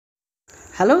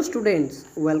Hello students,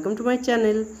 welcome to my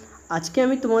channel. আজকে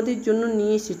আমি তোমাদের জন্য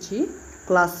নিয়ে এসেছি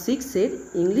ক্লাস 6 এর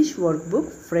ইংলিশ ওয়ার্কবুক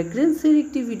ফ্রেগ্রেন্সের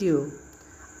একটি ভিডিও।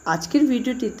 আজকের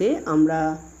ভিডিওটিতে আমরা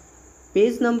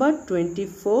পেজ নাম্বার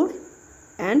 24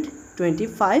 অ্যান্ড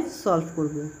 25 সলভ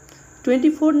করব।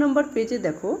 24 নাম্বার পেজে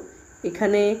দেখো,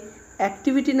 এখানে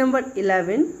অ্যাক্টিভিটি নাম্বার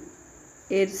 11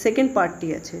 এর সেকেন্ড পার্টটি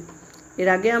আছে। এর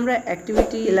আগে আমরা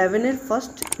অ্যাক্টিভিটি 11 এর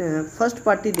ফার্স্ট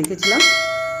পার্টটি দেখেছিলাম।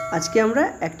 আজকে আমরা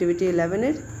অ্যাক্টিভিটি 11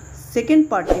 এর সেকেন্ড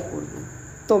পার্টটি পড়ব।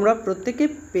 তোমরা প্রত্যেকে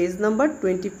পেজ নাম্বার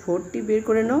 24টি বের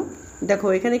করে নাও। দেখো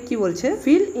এখানে কি বলছে,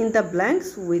 fill in the blanks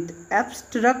with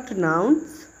abstract nouns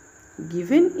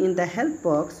given in the help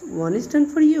box, one is done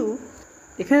for you.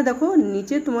 এখানে দেখো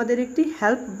নিচে তোমাদের একটি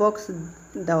হেল্প বক্স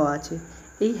দেওয়া আছে।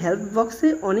 এই হেল্প বক্সে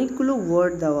অনেকগুলো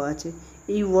ওয়ার্ড দেওয়া আছে।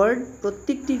 এই ওয়ার্ড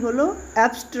প্রত্যেকটি হলো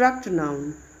অ্যাবস্ট্রাক্ট নাউন,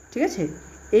 ঠিক আছে।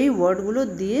 এই ওয়ার্ডগুলো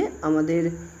দিয়ে আমাদের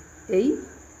এই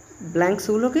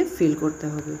ব্ল্যাঙ্কসগুলোকে ফিল করতে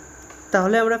হবে।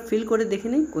 তাহলে আমরা ফিল করে দেখে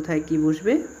নিই কোথায় কি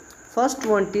বসবে। ফার্স্ট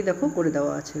ওয়ানটি দেখো করে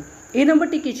দেওয়া আছে। এই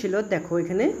নাম্বারটি কী ছিল দেখো,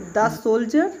 এখানে the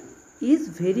soldier is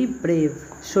very brave,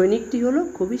 সৈনিকটি হলো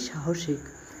খুবই সাহসিক।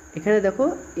 এখানে দেখো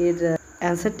এর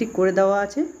অ্যান্সারটি করে দেওয়া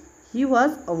আছে, হি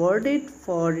ওয়াজ অ্যাওয়ার্ডেড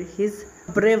ফর হিজ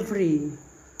ব্রেভরি।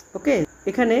 ওকে,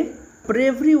 এখানে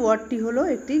ব্রেভরি ওয়ার্ডটি হলো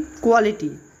একটি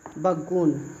কোয়ালিটি বা গুণ।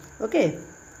 ওকে,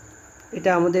 এটা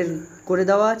আমাদের করে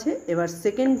দেওয়া আছে। এবার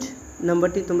সেকেন্ড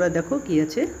নাম্বারটি তোমরা দেখো কি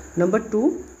আছে। Number 2,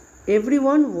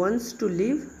 everyone wants to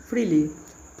leave freely,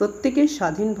 প্রত্যেকে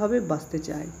স্বাধীনভাবে বাঁচতে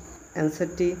চায়।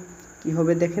 অ্যান্সারটি কি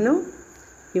হবে দেখে নাও,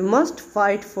 he must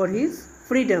fight for his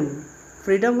freedom.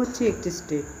 Freedom হচ্ছে একটি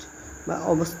স্টেট বা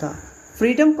অবস্থা।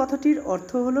 ফ্রিডম কথাটির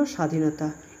অর্থ হলো স্বাধীনতা,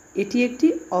 এটি একটি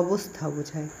অবস্থা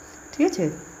বোঝায়, ঠিক আছে।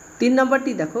 3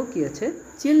 নাম্বারটি দেখো কি আছে,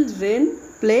 children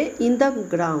play in the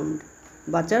ground,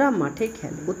 বাচ্চারা মাঠে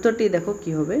খেলে। উত্তরটি দেখো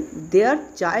কি হবে, দেয়ার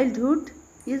চাইল্ডহুড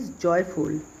ইজ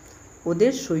জয়ফুল,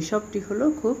 ওদের শৈশবটি হলো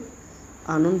খুব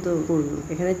আনন্দপূর্ণ।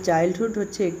 এখানে চাইল্ডহুড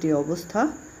হচ্ছে একটি অবস্থা,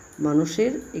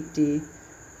 মানুষের একটি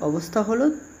অবস্থা হলো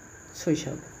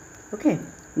শৈশব। ওকে,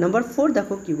 নাম্বার 4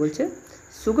 দেখো কি বলছে,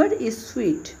 সুগার ইজ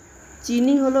সুইট,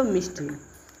 চিনি হলো মিষ্টি,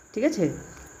 ঠিক আছে।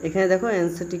 এখানে দেখো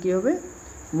অ্যান্সারটি কী হবে,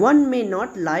 one may not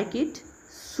like it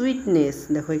sweetness.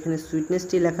 দেখো এখানে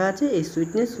সুইটনেসটি লেখা আছে, এই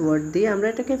সুইটনেস ওয়ার্ড দিয়ে আমরা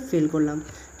এটাকে ফিল করলাম,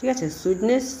 ঠিক আছে।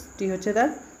 সুইটনেসটি হচ্ছে তার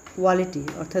কোয়ালিটি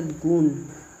অর্থাৎ গুণ।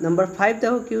 নাম্বার 5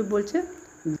 দেখো কী বলছে,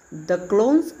 দ্য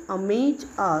ক্লোনস আমেজ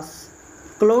আস।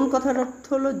 ক্লোন কথার অর্থ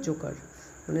হলো জোকার,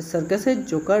 মানে সার্কাসের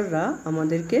জোকাররা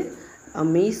আমাদেরকে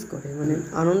আমেজ করে, মানে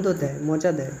আনন্দ দেয়,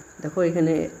 মজা দেয়। দেখো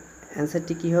এখানে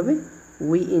অ্যান্সারটি কী হবে,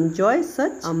 we enjoy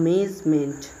such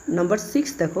amazement. Number 6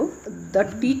 দেখো, the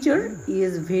teacher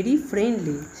is very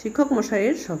friendly, শিক্ষক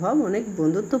মশাইয়ের স্বভাব অনেক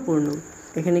বন্ধুত্বপূর্ণ।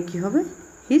 এখানে কি হবে,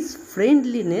 হিজ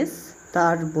ফ্রেন্ডলিনেস,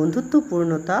 তার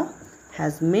বন্ধুত্বপূর্ণতা,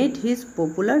 has made his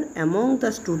popular among the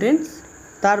students,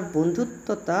 তার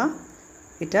বন্ধুত্বতা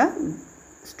এটা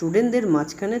স্টুডেন্টদের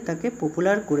মাঝখানে তাকে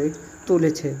পপুলার করে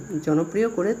তুলেছে, জনপ্রিয়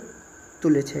করে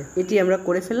তুলেছে। এটি আমরা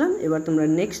করে ফেললাম। এবার তোমরা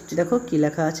নেক্সট দেখো কি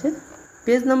লেখা আছে।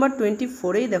 পেজ নাম্বার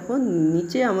 24এই দেখো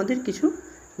নিচে আমাদের কিছু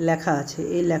লেখা আছে,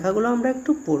 এই লেখাগুলো আমরা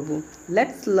একটু পড়ব।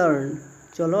 লেটস লার্ন,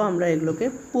 চলো আমরা এগুলোকে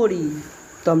পড়ি।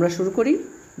 তো আমরা শুরু করি।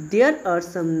 দেয়ার আর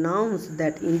সাম nouns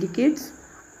that indicates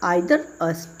either a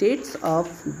states of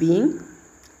being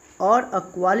or a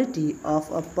quality of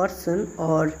a person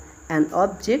or an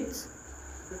objects.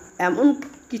 এমন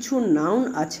কিছু নাউন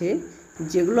আছে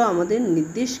যেগুলো আমাদের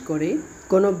নির্দেশ করে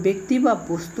কোনো ব্যক্তি বা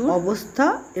বস্তুর অবস্থা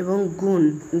এবং গুণ।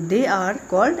 দে আর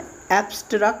কল্ড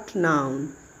অ্যাবস্ট্রাক্ট নাউন,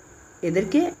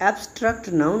 এদেরকে অ্যাবস্ট্রাক্ট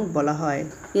নাউন বলা হয়।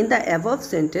 In the above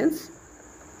sentence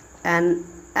an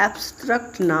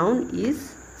abstract noun is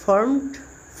formed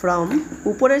from,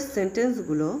 উপরের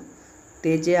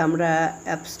সেন্টেন্সগুলোতে যে আমরা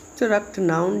অ্যাবস্ট্রাক্ট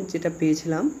নাউন যেটা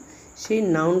পেয়েছিলাম সেই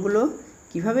নাউনগুলো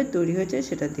কিভাবে তৈরি হয়েছে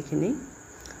সেটা দেখে নিই।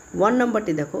 1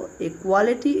 নাম্বারটি দেখো, এ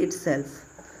কোয়ালিটি ইটসেলফ,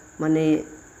 মানে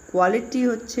কোয়ালিটি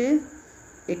হচ্ছে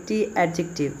একটি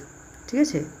অ্যাডজেক্টিভ, ঠিক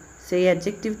আছে। সেই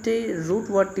অ্যাডজেক্টিভটির রুট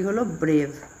ওয়ার্ডটি হলো ব্রেভ,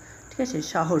 ঠিক আছে,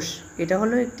 সাহস, এটা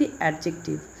হলো একটি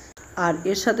অ্যাডজেক্টিভ। আর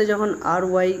এর সাথে যখন আর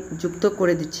ওয়াই যুক্ত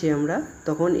করে দিচ্ছি আমরা,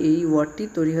 তখন এই ওয়ার্ডটি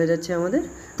তৈরি হয়ে যাচ্ছে আমাদের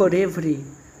ব্রেভরি,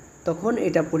 তখন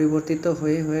এটা পরিবর্তিত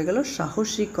হয়ে গেল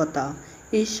সাহসিকতা।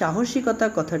 এই সাহসিকতা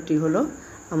কথাটি হলো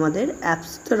আমাদের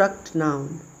অ্যাবস্ট্রাক্ট নাউন।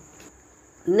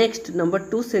 নেক্সট নাম্বার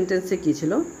 2 সেন্টেন্সে কী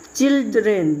ছিল,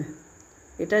 চিলড্রেন,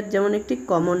 এটা যেমন একটি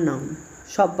কমন নাউন,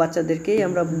 সব বাচ্চাদেরকেই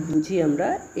আমরা বুঝি আমরা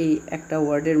এই একটা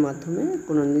ওয়ার্ডের মাধ্যমে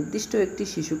কোনো নির্দিষ্ট একটি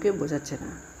শিশুকে বোঝাচ্ছে না।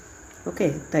 ওকে,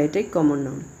 তাই এটাই কমন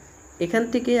নাউন। এখান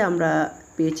থেকে আমরা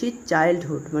পেয়েছি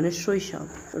চাইল্ডহুড মানে শৈশব,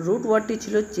 রুট ওয়ার্ডটি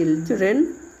ছিল চিলড্রেন,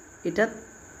 এটা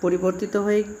পরিবর্তিত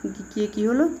হয়ে গিয়ে কী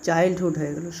হলো, চাইল্ডহুড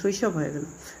হয়ে গেল, শৈশব হয়ে গেল,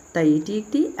 তাই এটি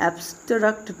একটি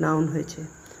অ্যাবস্ট্রাক্ট নাউন হয়েছে।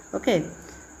 ওকে,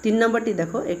 3 নম্বরটি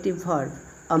দেখো একটি ভার্ব।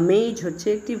 আমেজ হচ্ছে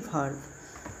একটি ভার্ব,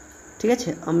 ঠিক আছে।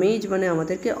 আমেজ মানে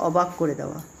আমাদেরকে অবাক করে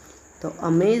দেওয়া, তো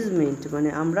অ্যামেজমেন্ট মানে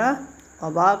আমরা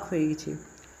অবাক হয়ে গেছি,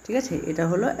 ঠিক আছে, এটা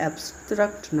হলো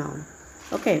অ্যাবস্ট্রাক্ট নাউন।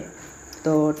 ওকে,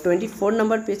 তো 24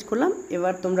 নম্বর পেজ করলাম।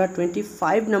 এবার তোমরা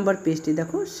 25 নম্বর পেজটি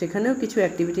দেখো, সেখানেও কিছু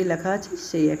অ্যাক্টিভিটি লেখা আছে,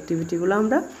 সেই অ্যাক্টিভিটিগুলো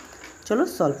আমরা চলো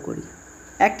সলভ করি।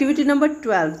 অ্যাক্টিভিটি নাম্বার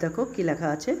 12 দেখো কি লেখা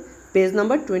আছে, পেজ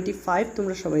নাম্বার 25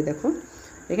 তোমরা সবাই দেখো।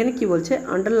 এখানে কি বলছে,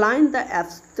 underline the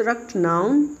abstract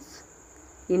nouns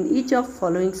in each of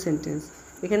following sentence.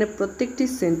 এখানে প্রত্যেকটি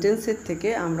সেন্টেন্সের থেকে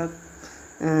আমরা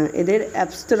এদের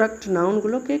অ্যাবস্ট্রাক্ট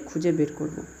নাউনগুলোকে খুঁজে বের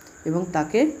করব এবং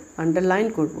তাকে আন্ডারলাইন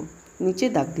করব, নিচে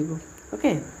দাগ দিব।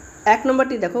 ওকে, 1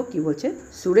 নম্বরটি দেখো কি বলছে,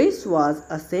 Suresh was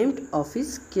ashamed of his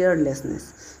carelessness.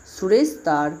 Suresh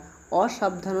তার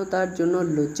অসাবধানতার জন্য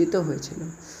লজ্জিত হয়েছিল।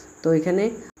 তো এখানে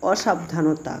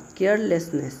অসাবধানতা,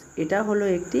 কেয়ারলেসনেস, এটা হলো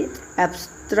একটি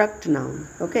অ্যাবস্ট্রাক্ট নাউন।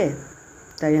 ওকে,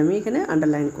 তাই আমি এখানে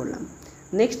আন্ডারলাইন করলাম।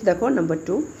 নেক্সট দেখো number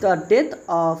 2, the death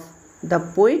of the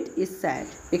poet is sad.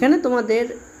 এখানে তোমাদের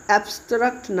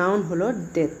অ্যাবস্ট্রাক্ট নাউন হলো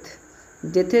ডেথ।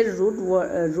 ডেথের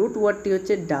রুট ওয়ার্ডটি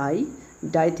হচ্ছে ডাই,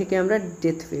 ডাই থেকে আমরা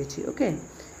ডেথ পেয়েছি। ওকে,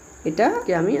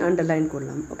 এটাকে আমি আন্ডারলাইন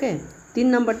করলাম। ওকে, 3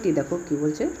 নম্বরটি দেখো কি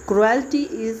বলছে, cruelty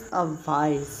is a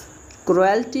vice.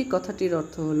 Cruelty কথাটির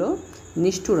অর্থ হলো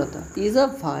নিষ্ঠুরতা, ইজ আ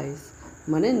ভাইস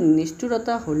মানে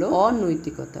নিষ্ঠুরতা হলো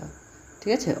অনৈতিকতা,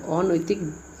 ঠিক আছে, অনৈতিক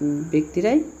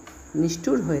ব্যক্তিরাই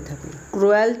নিষ্ঠুর হয়ে থাকে।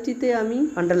 ক্রুয়েলটিতে আমি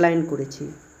আন্ডারলাইন করেছি,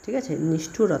 ঠিক আছে,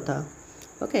 নিষ্ঠুরতা।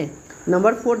 ওকে,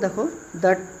 নাম্বার 4 দেখো,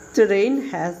 the train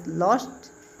has lost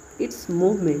it's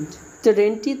movement.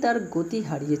 ট্রেনটি তার গতি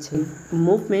হারিয়েছে।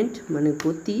 মুভমেন্ট মানে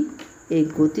গতি, এই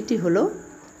গতিটি হলো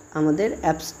আমাদের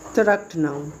অ্যাবস্ট্রাক্ট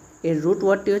নাউন। এর রুট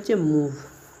ওয়ার্ডটি হচ্ছে মুভ,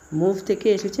 মুভ থেকে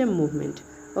এসেছে মুভমেন্ট।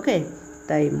 ওকে,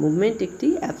 তাই মুভমেন্ট একটি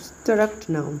অ্যাবস্ট্রাক্ট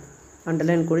নাউন,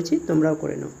 আন্ডারলাইন করেছি, তোমরাও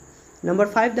করে নাও। নাম্বার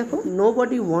 5 দেখো,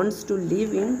 nobody wants to live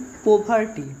in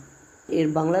poverty. এর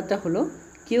বাংলাটা হলো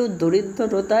কেউ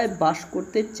দরিদ্রতায় বাস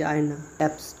করতে চায় না।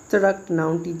 অ্যাবস্ট্রাক্ট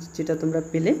নাউনটি যেটা তোমরা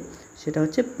পেলে সেটা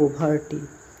হচ্ছে পোভার্টি।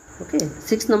 ওকে,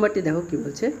 6 নম্বরটি দেখো কি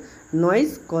বলছে,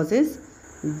 নয়েজ কজেস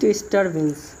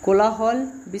ডিস্টারবেন্স। কোলাহল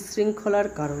বিশৃঙ্খলার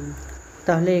কারণ।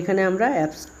 তাহলে এখানে আমরা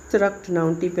অ্যাবস্ট্রাক্ট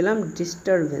নাউনটি পেলাম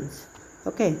ডিস্টারবেন্স।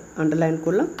 ওকে, আন্ডারলাইন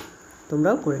করলাম,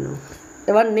 তোমরাও করে নাও।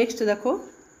 এবার নেক্সট দেখো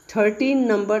 13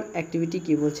 নম্বর অ্যাক্টিভিটি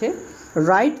কি বলছে,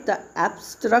 write the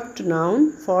abstract noun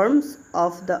forms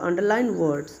of the underline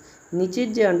words. নিচের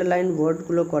যে আন্ডারলাইন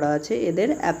ওয়ার্ডগুলো করা আছে এদের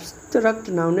অ্যাবস্ট্রাক্ট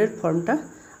নাউনের ফর্মটা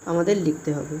আমাদের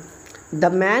লিখতে হবে।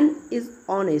 দ্য ম্যান ইজ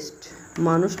অনেস্ট,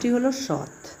 মানুষটি হলো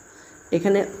সৎ।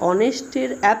 এখানে অনেস্টের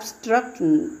অ্যাবস্ট্রাক্ট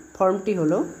ফর্মটি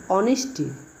হলো অনেস্টি,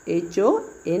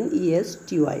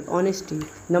 HONESTY, অনেস্টি।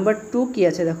 নাম্বার 2 কি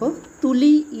আছে দেখো,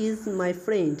 তুলি ইজ মাই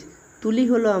ফ্রেন্ড। তুলি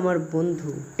হলো আমার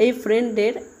বন্ধু। এই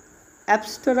ফ্রেন্ডের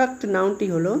অ্যাবস্ট্রাক্ট নাউনটি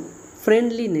হলো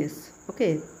ফ্রেন্ডলিনেস। ওকে,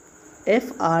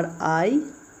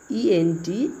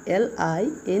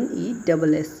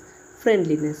 FRIENDLINESS,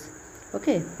 ফ্রেন্ডলিনেস।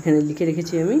 ওকে, এখানে লিখে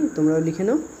রেখেছি আমি, তোমরাও লিখে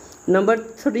নাও। নাম্বার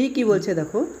 3 কি বলছে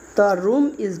দেখো, দ্য রুম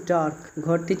ইজ ডার্ক।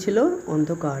 ঘরটি ছিল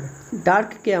অন্ধকার।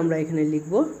 ডার্ককে আমরা এখানে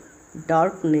লিখব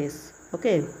ডার্কনেস।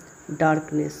 ওকে,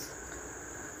 ডার্কনেস।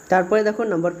 তারপরে দেখো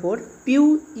number 4, Piu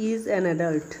is an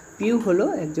adult. Piu হলো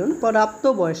একজন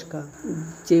প্রাপ্তবয়স্কা।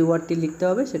 যে ওয়ার্ডটি লিখতে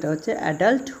হবে সেটা হচ্ছে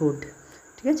অ্যাডাল্টহুড,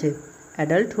 ঠিক আছে,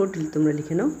 অ্যাডাল্টহুড তোমরা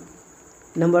লিখে নাও।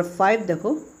 নাম্বার 5 দেখো,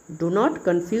 ডু নট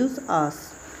কনফিউজ আস।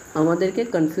 আমাদেরকে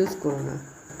কনফিউজ করো না।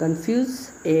 কনফিউজ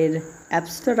এর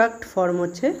অ্যাবস্ট্রাক্ট ফর্ম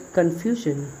হচ্ছে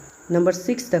কনফিউশন। নাম্বার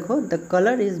 6 দেখো, দ্য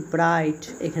কালার ইজ ব্রাইট।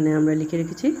 এখানে আমরা লিখে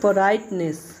রেখেছি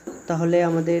ব্রাইটনেস। তাহলে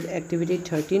আমাদের অ্যাক্টিভিটি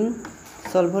 13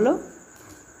 সলভ হলো।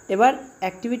 এবার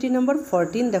অ্যাক্টিভিটি নাম্বার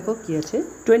 14 দেখো কি আছে,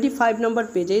 25 নম্বর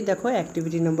পেজেই দেখো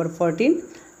অ্যাক্টিভিটি নাম্বার 14।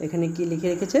 এখানে কি লিখে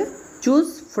রেখেছে, choose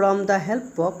from the help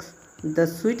box the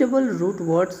suitable root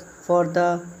words for the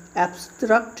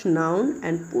abstract noun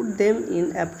and put them in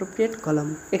appropriate column.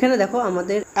 এখানে দেখো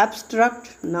আমাদের অ্যাবস্ট্রাক্ট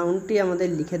নাউনটি আমাদের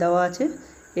লিখে দেওয়া আছে,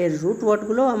 এর রুট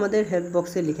ওয়ার্ডগুলো আমাদের হেল্প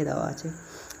বক্সে লিখে দেওয়া আছে।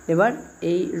 এবার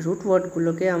এই রুট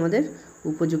ওয়ার্ডগুলোকে আমাদের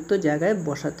উপযুক্ত জায়গায়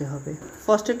বসাতে হবে।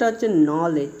 ফার্স্টেটা হচ্ছে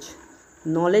নলেজ।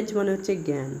 নলেজ মানে হচ্ছে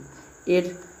জ্ঞান। এর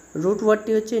রুট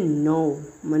ওয়ার্ডটি হচ্ছে নো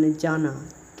মানে জানা,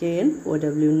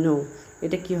 KNOW, নো।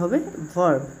 এটা কি হবে,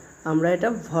 ভার্ব। আমরা এটা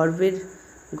ভার্বের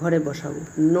ঘরে বসাবো।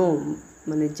 নো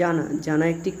মানে জানা, জানা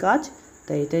একটি কাজ,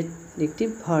 তাই এটা একটি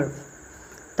ভার্ব।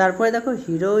 তারপরে দেখো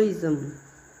হিরোইজম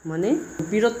মানে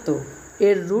বীরত্ব।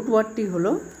 এর রুট ওয়ার্ডটি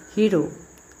হলো হিরো।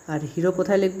 আর হিরো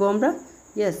কোথায় লিখবো আমরা,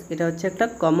 ইয়েস, এটা হচ্ছে একটা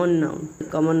কমন নাউন,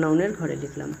 কমন নাউনের ঘরে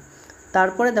লিখলাম।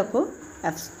 তারপরে দেখো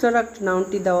অ্যাবস্ট্রাক্ট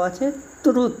নাউনটি দেওয়া আছে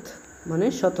ট্রুথ মানে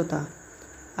সততা,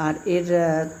 আর এর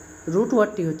রুট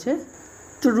ওয়ার্ডটি হচ্ছে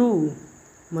ট্রু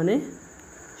মানে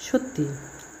সত্যি।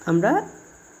 আমরা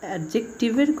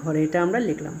অ্যাডজেক্টিভের ঘরে এটা আমরা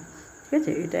লিখলাম, ঠিক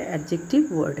আছে, এটা অ্যাডজেক্টিভ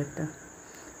ওয়ার্ড একটা।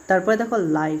 তারপরে দেখো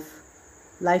লাইফ,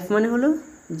 লাইফ মানে হলো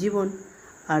জীবন,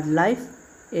 আর লাইফ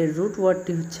এর রুট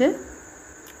ওয়ার্ডটি হচ্ছে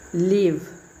লিভ।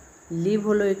 লিভ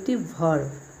হলো একটি ভার্ব,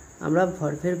 আমরা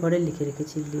ভার্বের ঘরে লিখে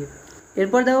রেখেছি লিভ।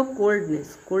 এরপর দেখো কোল্ডনেস,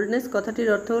 কোল্ডনেস কথাটির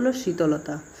অর্থ হলো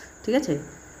শীতলতা, ঠিক আছে,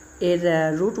 এর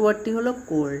রুট ওয়ার্ডটি হলো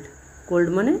কোল্ড। কোল্ড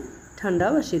মানে ঠান্ডা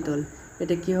বা শীতল।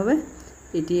 এটা কি হবে,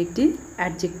 এটি একটি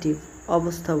অ্যাডজেক্টিভ,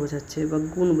 অবস্থা বোঝাচ্ছে বা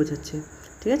গুণ বোঝাচ্ছে,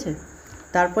 ঠিক আছে।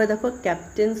 তারপরে দেখো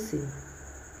ক্যাপ্টেন্সি,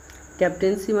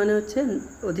 ক্যাপ্টেন্সি মানে হচ্ছে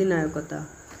অধিনায়কতা,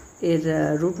 এর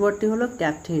রুট ওয়ার্ডটি হলো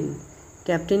ক্যাপ্টেন।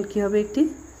 ক্যাপ্টেন কী হবে,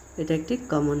 এটা একটি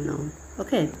কমন নাউন।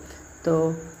 ওকে, তো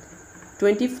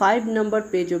 25 নম্বর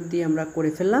পেজ অবধি আমরা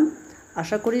করে ফেললাম।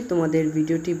 আশা করি তোমাদের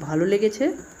ভিডিওটি ভালো লেগেছে।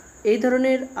 এই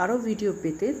ধরনের আরও ভিডিও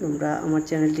পেতে তোমরা আমার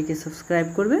চ্যানেলটিকে সাবস্ক্রাইব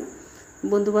করবে,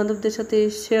 বন্ধুবান্ধবদের সাথে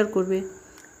শেয়ার করবে।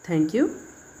 Thank you,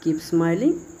 keep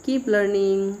smiling, keep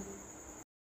learning.